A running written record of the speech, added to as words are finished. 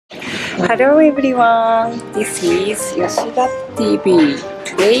Hello everyone, this is Yoshida TV.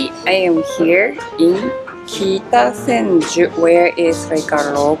 Today I am here in Kitasenjyu, where is like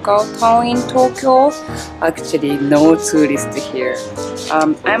a local town in Tokyo. Actually, no tourist here.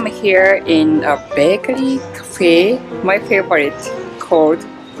 I'm here in a bakery cafe, my favorite, called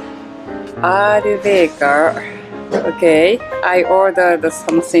Baker. Okay, I ordered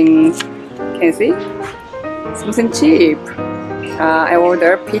something, can you see? Something cheap. I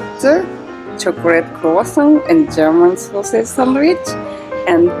ordered pizza, chocolate croissant, and German sausage sandwich,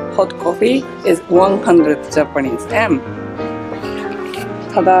 and hot coffee is 100 Japanese yen.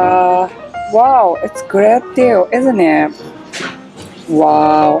 Ta-da! Wow, it's great deal, isn't it?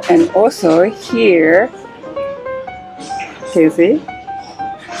 Wow, and also here, can you see?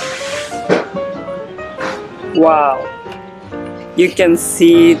 Wow, you can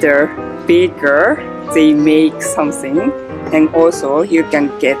see the baker, they make something, and also you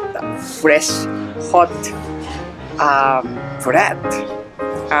can get fresh hot bread.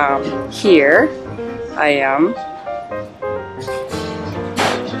 Here I am.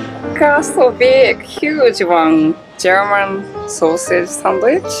 So big, huge one, German sausage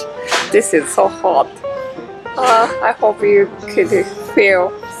sandwich. This is so hot. I hope you could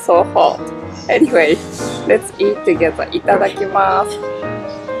feel so hot. Anyway, let's eat together. いただきます。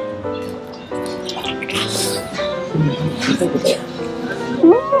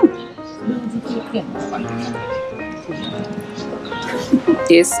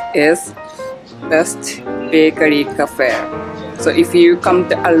This is best bakery cafe. So if you come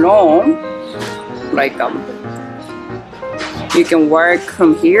to alone, like you can work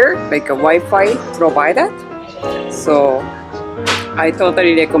from here, like a Wi-Fi provided. So I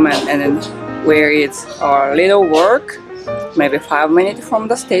totally recommend. And then where it's a little work, maybe 5 minutes from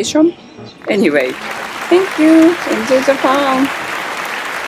the station. Anyway, thank you. Enjoy Japan.